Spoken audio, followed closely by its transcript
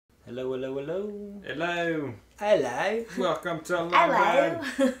Hello, hello, hello. Hello. Hello. Welcome to Long Hello.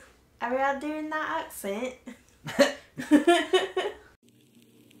 Are we all doing that accent?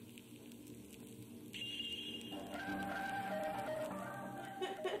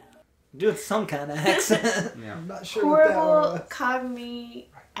 Doing some kind of accent. Yeah. I'm not sure what that Horrible was. Cockney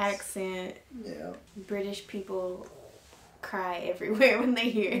accent. Yeah. British people cry everywhere when they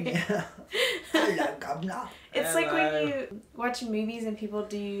hear it. Yeah. Hello, governor. It's like when you watch movies and people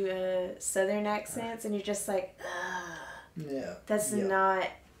do southern accents and you're just like, ugh, Yeah. that's Yep. not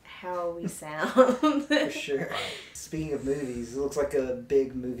how we sound. For sure. Speaking of movies, it looks like a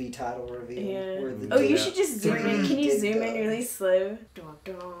big movie title reveal. Yeah. Where the Oh, you dig- should just zoom in. 3D Can you dig zoom in dug. really slow? Dun,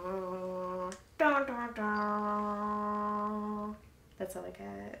 dun, dun, dun, dun. That's all I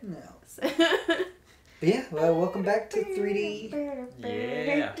got. No. So- But yeah, well, welcome back to 3D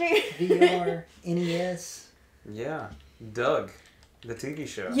Yeah. VR NES. Yeah. Doug, the TV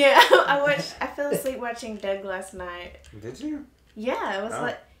show. Yeah, I fell asleep watching Doug last night. Did you? Yeah, I was Oh.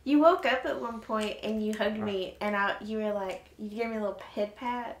 like, you woke up at one point and you hugged me, and you were like, you gave me a little head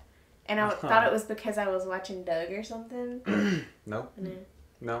pat, and I thought it was because I was watching Doug or something. Nope. No.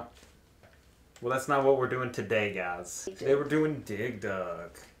 No. Well, that's not what we're doing today, guys. Today we're doing Dig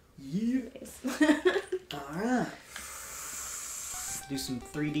Dug. Yeah. Alright. Do some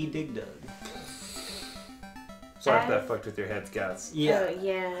 3D dig dug. Sorry if that fucked with your heads, guys. Yeah. Oh,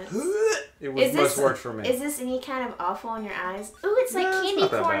 yeah. It was Is most this- work for me. Is this any kind of awful on your eyes? Ooh, it's like No, it's candy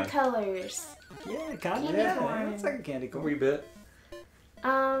not that corn bad. colors. Yeah, kind of. Candy Yeah, corn. it's like a candy A corn. wee bit.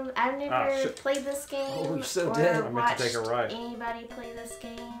 I've never shit. played this game Oh, you're so or dead. I meant to watched take a right. anybody play this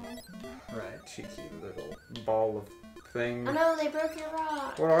game. Right. Cheeky little ball of thing. Oh no, they broke your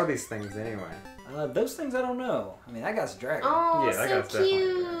rock. What are these things anyway? Those things I don't know. I mean, that guy's a dragon. Oh, Yeah, that so guy's definitely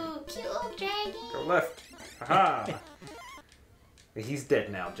cute. Cute little dragon. Go left. Aha! He's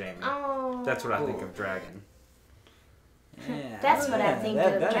dead now, Jamie. Oh. That's what I think Cool. of Dragon. Yeah. That's what I yeah, think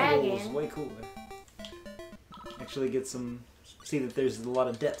that, of that angle was dragon. way cooler. Actually get some... See that there's a lot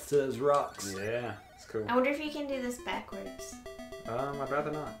of depth to those rocks. Yeah, it's cool. I wonder if you can do this backwards. I'd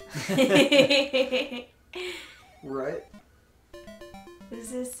rather not. Right?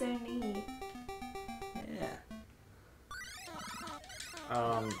 This is so neat. Yeah.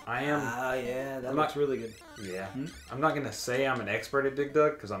 I am. Ah, yeah, that I'm looks not- really good. Yeah. Hmm? I'm not gonna say I'm an expert at Dig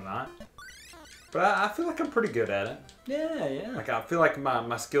Dug because I'm not. But I feel like I'm pretty good at it. Yeah, yeah. Like I feel like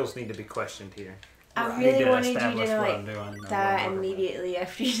my skills need to be questioned here. I Right. really Need to wanted you establish to what like I'm doing. or what die I'm working with. immediately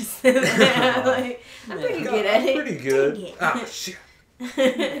after you said that. Like, I'm pretty good at I'm it. pretty good. Dang it. Ah, shit.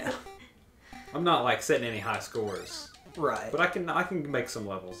 I'm not like setting any high scores, Right. but I can make some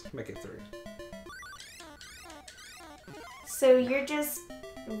levels, make it through. So you're just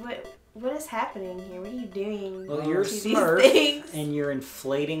what is happening here? What are you doing? Well, you're a to these Smurf, things and you're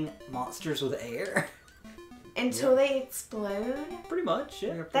inflating monsters with air. until they explode? Pretty much, yeah.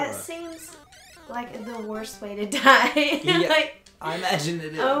 Yeah, pretty That much. seems like the worst way to die. Yeah. Like, I imagine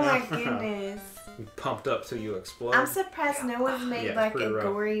it is. oh my goodness. You pumped up till you explode. I'm surprised no one's made Yeah, it's like pretty a rough.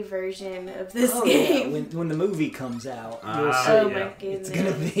 gory version of this Oh, yeah. game. When the movie comes out, you'll Ah, see. Oh yeah. my goodness. It's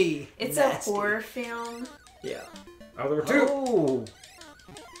gonna be It's nasty. a horror film. Yeah. Oh, there were two. Oh.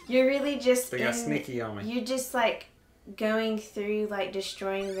 You're really just They got sneaky on me. You're just like going through like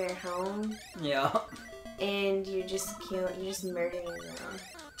destroying their home, Yeah. and you're just murdering them.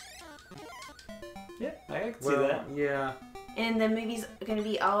 Yeah, I can see Well, that. yeah. And the movie's gonna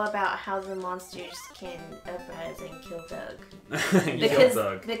be all about how the monsters can uprise and kill Doug. You killed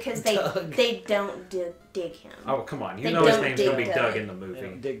Doug. Because Doug. they don't dig him. Oh, come on. You They know his don't name's gonna be dig Doug Doug. in the movie. Yeah,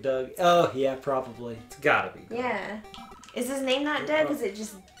 Dig Dug. Oh, yeah, probably. It's gotta be. Yeah. Is his name not Doug? Is it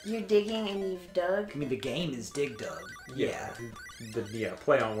just you're digging and you've dug? I mean, the game is Dig Dug. Yeah. The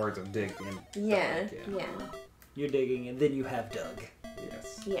play on words of dig and Yeah. Doug, Yeah. You're digging, and then you have Doug.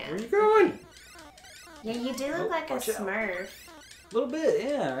 Yes. Yeah. Where you going? Yeah, you do Oh, look like a watch out. Smurf. A little bit,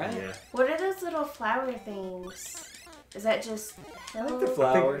 yeah, right? Yeah. What are those little flower things? Is that just I like the I think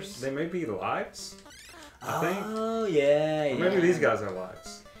flowers. they may be lives. I think. Oh, yeah, Or yeah. maybe these guys are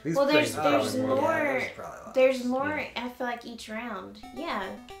lives. These Well, there's- things are probably there's more more- lives. those are probably lives. There's more, I feel like, each round. Yeah.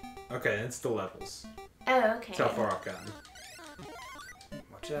 Okay, it's the levels. Oh, okay. That's how far I've gotten.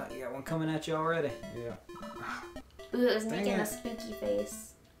 Watch out, you got one coming at you already. Yeah. Ooh, it was Dang making it. a spooky face.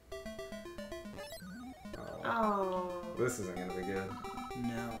 Oh, Oh. this isn't gonna be good.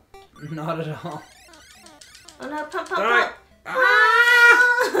 No, not at all. Oh no, pump, pump, Die. pump.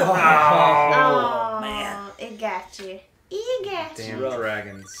 Ah! Oh, man. It got you. It got you. Damn rough.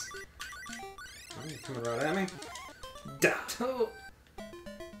 dragons. Oh, you coming right at me? Da. Oh,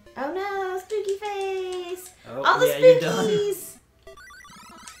 Oh no, spooky face. oh All the yeah, you're done. spookies.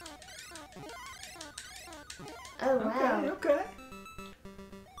 Oh, wow. Okay.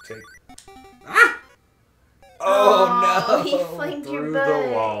 Take. Oh, no! He flamed your Through butt.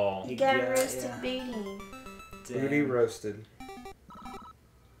 the wall. You got a Yeah, roasted yeah. booty. Booty roasted.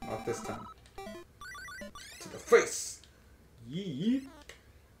 Not this time. To the face. Yee.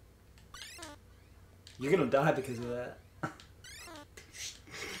 You're gonna die because of that.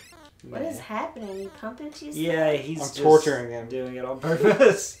 What is happening? You pumping too? Yeah, he's I'm just torturing him. doing it on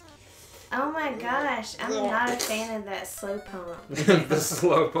purpose. Oh my gosh, I'm not a fan of that slow pump. The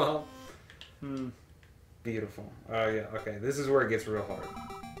slow pump. Hmm. Beautiful. Oh yeah. Okay. This is where it gets real hard.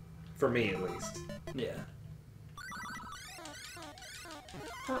 For me, at least. Yeah.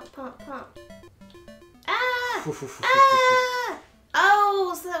 Pump, pump, pump. Ah! Ah!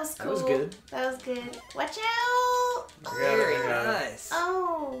 Oh, so that was cool. That was good. That was good. Watch out! Very I got it. nice.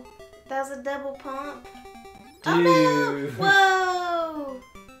 Oh, that was a double pump. Dude. Oh no! Whoa!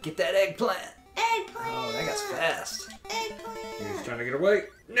 Get that eggplant. Eggplant! Oh, that got's fast. He's Eggplant! trying to get away.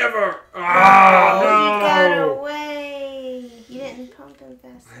 Never. Oh, Ah, you got no. away. You didn't pump him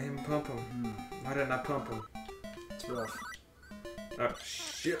fast. I didn't pump him. Why didn't I pump him? It's rough. Oh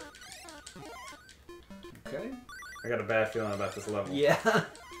shit. Okay. I got a bad feeling about this level. Yeah.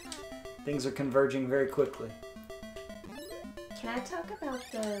 Things are converging very quickly. Can I talk about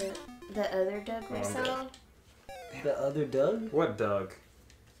the other Doug we Oh, saw? The other Doug? What Doug?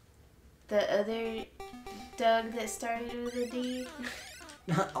 The other Doug that started with a D?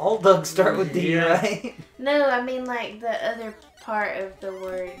 All Dougs start with D, Yeah. right? No, I mean like the other part of the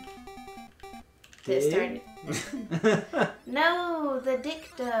word that started. No, the Dick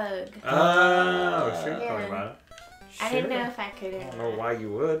Doug. Oh, sure. Yeah. Talk about it. I didn't know if I could or I not. don't know why you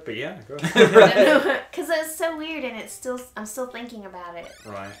would, but yeah, go I ahead. don't know, because it's so weird and I'm still thinking about it.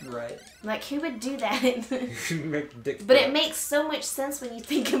 Right. Right. Like, who would do that? You should make dick. But it makes so much sense when you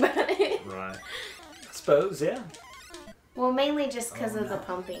think about it. Right. I suppose, yeah. Well, mainly just because Oh, of the no.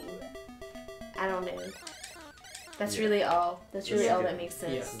 pumping. I don't know. That's Yeah. really all. That's really Yeah. all that makes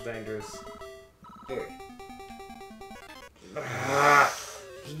sense. This is dangerous. Very. Ah.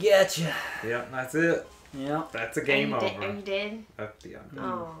 He gotcha. Yeah, that's it. Yeah. That's a game are you over. Are you dead? That's the end.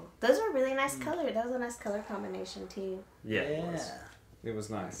 Oh, those were really nice color. That was a nice color combination too. Yeah, it was There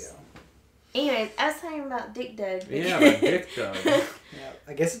nice. you Anyways, I was talking about Dick Doug. Yeah, but Dick Doug. go. Yeah.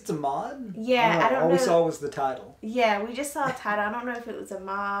 I guess it's a mod? Yeah, I don't All we know. saw was the title. Yeah, we just saw a title. I don't know if it was a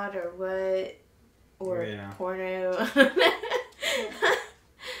mod or what, or Yeah. porno.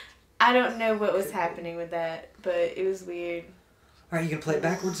 I don't know what was happening with that, but it was weird. Alright, you gonna play it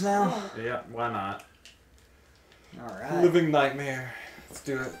backwards now? Yeah, why not? Alright. Living nightmare. Let's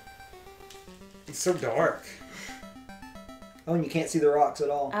do it. It's so dark. Oh, and you can't see the rocks at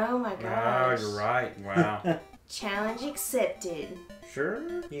all. Oh my Oh, gosh. you're right. Wow. Challenge accepted. Sure?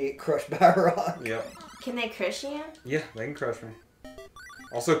 You get crushed by a rock. Yep. Can they crush you? Yeah, they can crush me.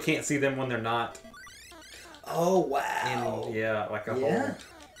 Also, can't see them when they're not Oh, wow. in, yeah, like a Yeah. hole.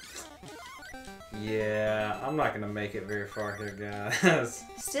 Yeah, I'm not gonna make it very far here, guys.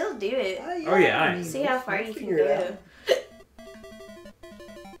 Still do it. Oh, yeah, I- See how far we'll you can figure it go. out.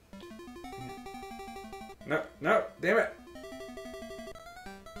 No, no, damn it.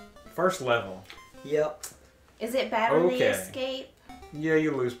 First level. Yep. Is it battle Okay. escape? Yeah,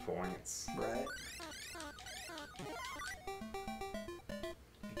 you lose points. Right.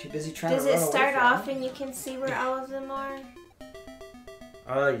 You're too busy trying Does to it run away start from off it. and you can see where all of them are?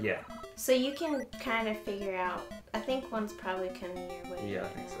 Yeah. So you can kind of figure out. I think one's probably coming your way. Yeah, I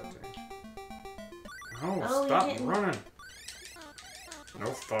right think so now. too. Oh, Oh, you stop didn't- running. No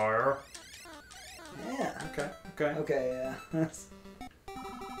fire. Yeah. Okay, okay. Okay, yeah.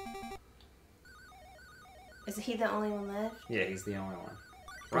 Is he the only one left? Yeah, he's the only one.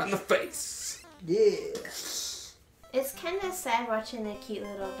 Right in the face. Yeah. It's kind of sad watching the cute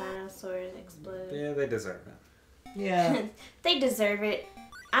little dinosaurs explode. Yeah, they deserve it. Yeah. They deserve it.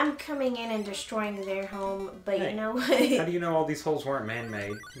 I'm coming in and destroying their home, but Hey, you know How what? do you know all these holes weren't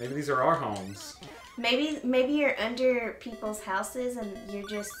man-made? Maybe these are our homes. Maybe you're under people's houses and you're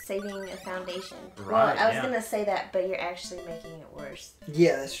just saving a foundation. Right, Well, I was yeah. gonna say that, but you're actually making it worse.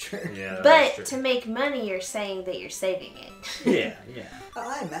 Yeah, that's true. Yeah, But that's to true. make money, you're saying that you're saving it. Yeah, yeah.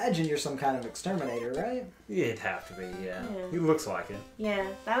 I imagine you're some kind of exterminator, right? Yeah, it'd have to be, yeah. Yeah. He looks like it. Yeah,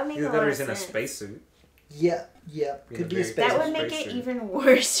 that would make Either a that lot or of he's in a sense. spacesuit. Yeah, yeah. In Could a be a very- space. That would make it spacesuit. even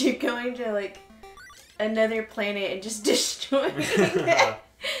worse. You're going to like another planet and just destroying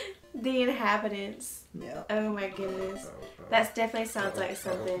the inhabitants. Yeah. Oh my goodness. That definitely sounds like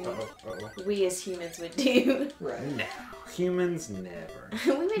something Uh-oh. we as humans would do. Right. No, humans never.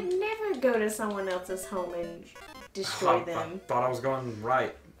 We would never go to someone else's home and destroy them. Thought I was going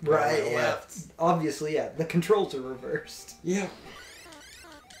right. Right, yeah. Left. Obviously, yeah. The controls are reversed. Yeah.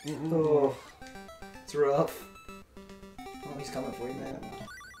 Oh, it's rough. Oh, he's coming for you, man.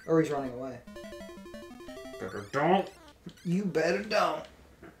 Or he's running away. Better don't. You better don't.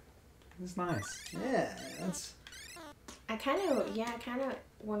 It's nice. Yeah, that's... I kind of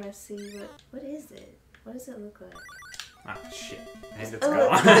want to see what is it? What does it look like? Ah, shit. And it's Oh,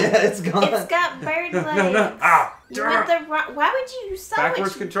 gone. yeah, it's gone. It's got bird legs. No. Ah! You went the wrong. Why would you use so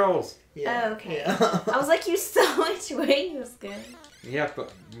Backwards much? controls. Yeah. Oh, okay. Yeah. I was like, you saw which way he was going. Yeah,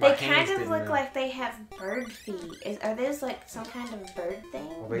 but my They hands kind of didn't look know. like they have bird feet. Are those like some kind of bird thing?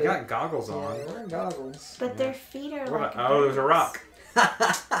 Well, they got goggles Yeah, on. they're wearing goggles. But their feet are What like. oh, there's a birds.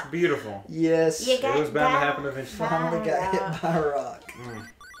 rock. Beautiful. Yes. You It got was bound to got happen eventually. Finally got rock. hit by a rock. Mm.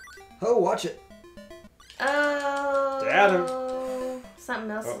 Oh, watch it. Oh. Got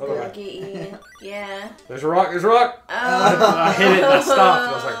Something else Oh, is other gonna way. get you. Yeah. There's a rock. There's a rock. Oh. I hit it and I stopped.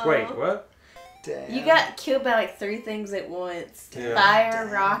 And I was like, wait, what? Damn. You got killed by like 3 things at once. Yeah. Fire,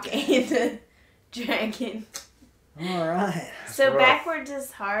 Damn. rock, and a dragon. Alright. So rough. backwards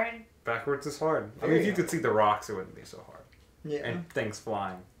is hard. Backwards is hard. I mean, There if you you could see the rocks, it wouldn't be so hard. Yeah. And things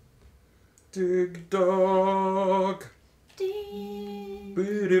flying. Dig dog. Dig,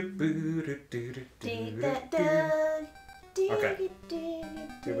 dig that dug. Dig, Okay. dig,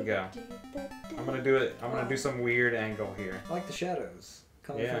 Here we go. dig that I'm dug. gonna do it. I'm gonna do some weird angle here. I like the shadows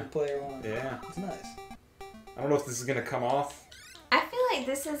coming Yeah. from player one. Yeah. It's nice. I don't know if this is gonna come off. I feel like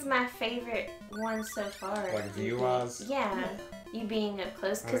this is my favorite one so far. Like You view-wise? being- Yeah. You being up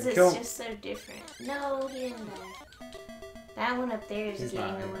close because I it's kill him. just so different. No, he didn't die. That one up there is He's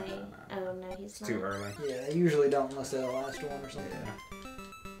getting not, away. no. Oh no, he's It's not. too early. Yeah, they usually don't unless they're the last one or something.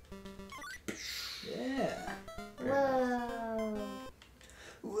 Yeah. Yeah. Whoa.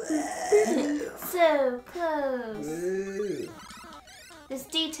 Whoa. So close. Whoa. This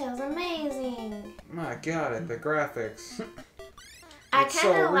detail's amazing. My God, the graphics. I It's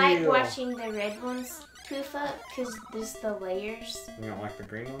kind of so like real. watching the red ones poof up because there's the layers. You don't like the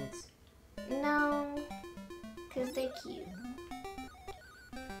green ones? No, because they're cute.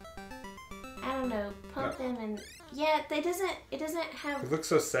 I don't know, pump them and yeah, it doesn't have. He looks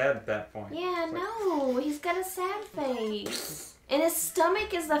so sad at that point. Yeah, It's like- no, he's got a sad face. And his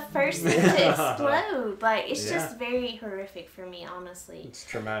stomach is the first thing to explode. Like, it's Yeah. just very horrific for me, honestly. It's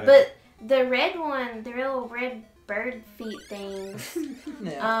traumatic. But the red one, the little red bird feet things,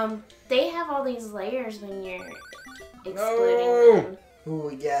 Yeah. they have all these layers when you're exploding No. them. Ooh,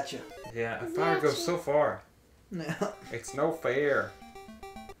 we got you. yeah, the fire goes so far. No. It's no fair.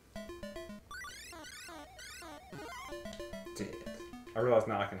 Dead. I realize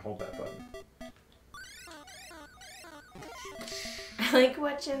now I can hold that button. I like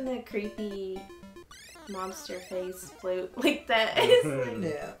watching the creepy monster face float like that. It's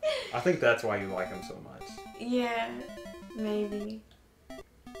like, Yeah. I think that's why you like him so much. yeah, maybe.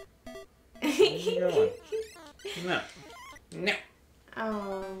 Where's he going? No. No.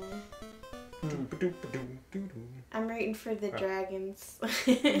 Oh, I'm rooting for the dragons.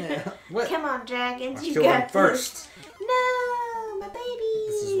 Yeah. What? Come on, dragons, I'll you kill got him first. this. No, my babies.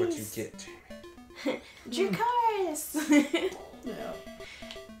 This is what you get. Dracarys. Yeah.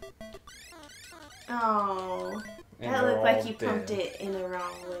 Oh, And that they're looked like all you pumped dead. it in the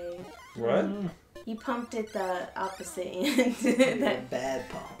wrong way. What? You pumped it the opposite end. That That- bad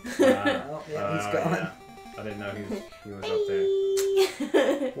pump. Wow. Oh, yeah, he's gone. Yeah. I didn't know he was up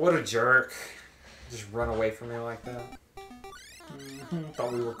there. What a jerk. Just run away from me like that.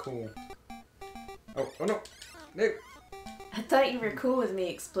 Thought we were cool. Oh no. No. I thought you were cool with me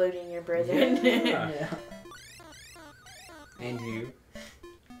exploding your brethren. Yeah. Yeah. And you.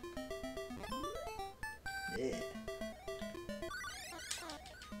 Yeah.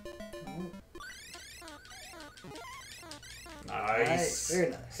 Nice.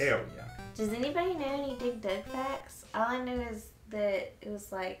 Very nice. Hell yeah. Does anybody know any Dig Dug facts? All I know is that it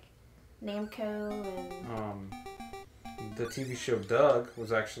was like Namco and The TV show Doug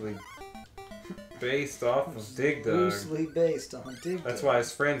was actually based off of Dig Dug. Loosely based on Dig That's Dug. why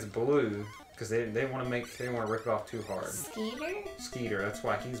his friend's blue, because they want to rip it off too hard. Skeeter. Skeeter, that's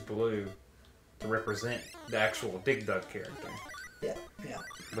why he's blue to represent the actual Dig Dug character. Yeah. Yeah.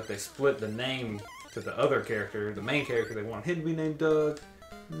 But they split the name to the other character, the main character. They want him to be named Doug.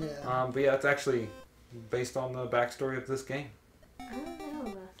 Yeah. But yeah, it's actually based on the backstory of this game. I don't know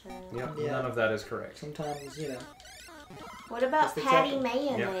about that. Yep, Yeah. none of that is correct. Sometimes, you know. What about Just the Patty topic.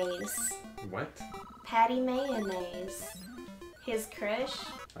 Mayonnaise? What? Patty Mayonnaise. His crush?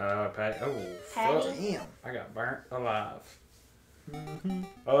 Patty. Oh, Patty? fuck. Damn. I got burnt alive. Mm-hmm.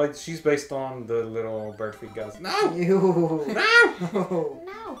 Oh, she's based on the little bird feed guys. No! Ew. No!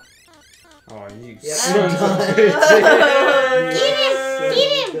 No. Oh, you Yep. sons of Oh. bitches.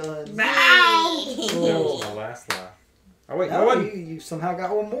 Get him! Done. That was my last laugh. Oh, wait, no No, one. you somehow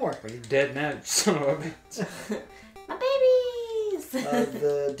got one more. Well, you're dead now, you son of a bitch. My babies!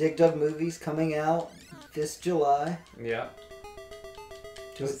 The Dig Dug movie's coming out this July Yeah.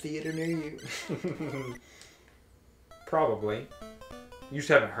 to a theater near you. Probably. You just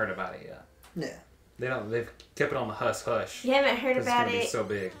haven't heard about it yet. Yeah. They don't. They've kept it on the hush hush. You haven't heard 'cause about it's gonna it. be so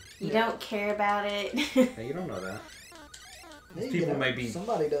big. You don't care about it. Hey, you don't know that. Yeah, People you know, may be.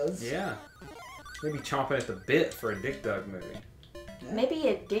 somebody does. Yeah. Maybe chomping at the bit for a Dick Dug movie. Yeah. Maybe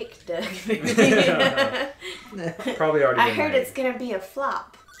a dick dug. Probably already. I been heard made. it's gonna be a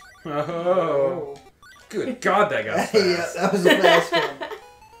flop. Oh. Good God, that got fast. Yeah, that was a fast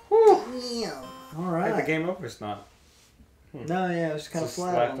one. Yeah. All Hey, right. the game over's not. No, yeah, it was just kind of Just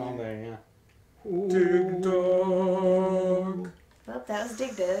flat slapped on on there. there, yeah. Ooh. Dig Dug. Well, that was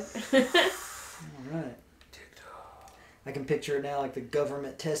dig dug. All right. I can picture it now, like the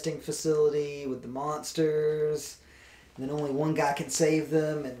government testing facility with the monsters, and then only one guy can save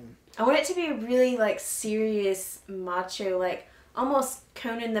them, and I want it to be a really like serious macho, like almost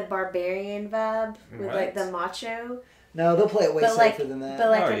Conan the Barbarian vibe with like What? the macho, no, they'll play it way but like safer than that. but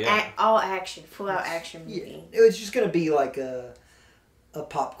like Oh, an yeah. all action, full out action Yeah, movie. it's just gonna be like a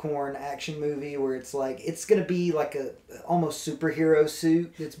popcorn action movie where it's gonna be like a almost superhero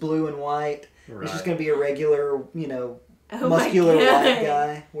suit that's blue and white. Right. It's just gonna be a regular, Oh muscular my God. white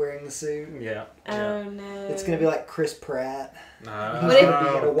guy wearing the suit. Yeah. Oh no! It's gonna be like Chris Pratt. Yeah. He's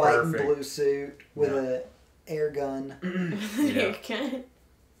gonna be in a white Perfect. and blue suit with Yeah. a air gun. You're good.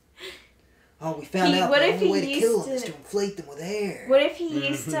 Oh, we found out what the if only he way to kill used him is to- to inflate them with air. What if he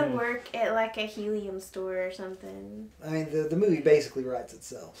used to Mhm. work at like a helium store or something? I mean, the movie basically writes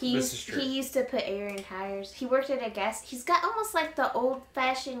itself. This is true. He used to put air in tires. He worked at a gas. He's got almost like the old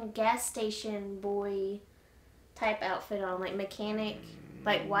fashioned gas station boy type outfit on, like mechanic,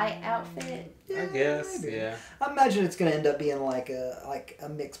 like white outfit. I guess, maybe. yeah. I imagine it's gonna end up being like a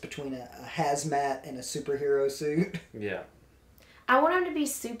mix between a hazmat and a superhero suit. Yeah. I want him to be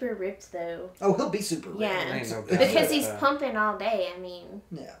super ripped though. Oh, he'll be super Yeah. ripped. Ain't no doubt Because about he's that. pumping all day. I mean,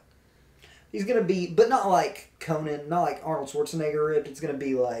 Yeah. He's gonna be, but not like Conan, not like Arnold Schwarzenegger ripped. It's gonna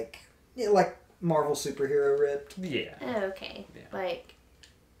be like Marvel superhero ripped, Yeah. oh, okay. Yeah.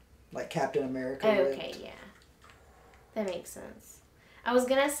 like Captain America Oh, ripped. okay, yeah. That makes sense. I was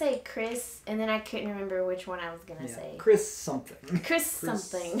gonna say Chris, and then I couldn't remember which one I was gonna Yeah. say. Chris something. Chris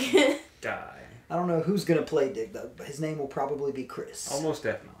something. Guy. I don't know who's gonna play Dig Dug, but his name will probably be Chris. Almost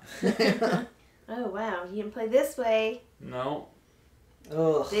definitely. Oh wow, you didn't play this way. No.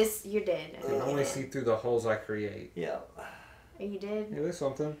 Ugh. This you're dead. I can only see through the holes I create. Yeah. Are you dead? Yeah, there's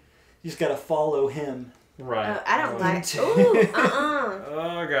something. You just gotta follow him. Right. Oh, I don't like. Into- Ooh,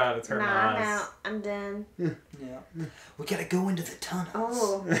 Oh god, it's hurting Nah, my I'm eyes. out. I'm done. Yeah. We gotta go into the tunnels.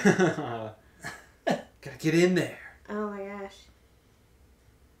 Oh, Gotta get in there. oh my gosh.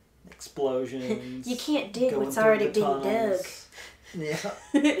 Explosions. You can't dig going what's through already the been tunnels. Yeah.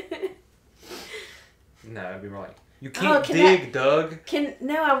 dug. No, it'd be more like, you Oh, can't can dig, Doug.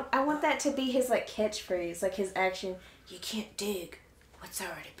 I want that to be his like catchphrase, like his action. You can't dig what's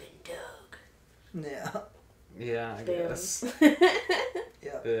already been dug. Yeah. Yeah, I Boom. guess.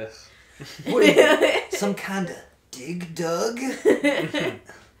 Yeah. Ugh. What are you, some kind of Dig Dug?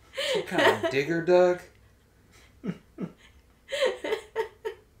 Some kind of digger, Doug?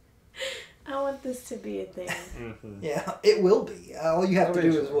 I want this to be a thing. Mm-hmm. Yeah, it will be. All you have to do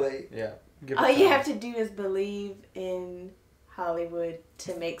is Eventually. wait. Yeah. Give it All you time. have to do is believe in Hollywood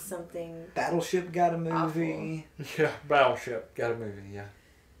to make something. Battleship got a movie. Yeah, Battleship. Got a movie, yeah.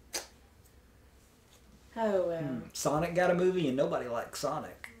 Oh wow. Sonic got a movie, and nobody likes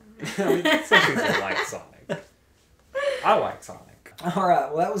Sonic. I mean, some people like Sonic. I like Sonic. All right,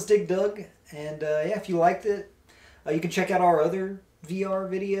 well, that was Dig Dug. And yeah, if you liked it, you can check out our other VR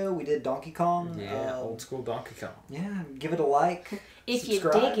video. We did Donkey Kong. Yeah, old school Donkey Kong. Yeah, give it a like. If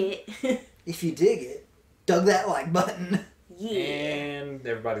subscribe. you dig it, If you dig it, dug that like button. yeah. And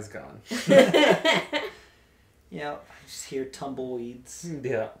everybody's gone. Yeah, I just hear tumbleweeds.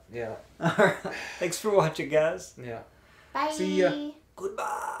 Yeah, yeah, All right, thanks for watching, guys. yeah. Bye. See ya.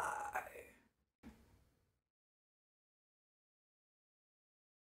 Goodbye.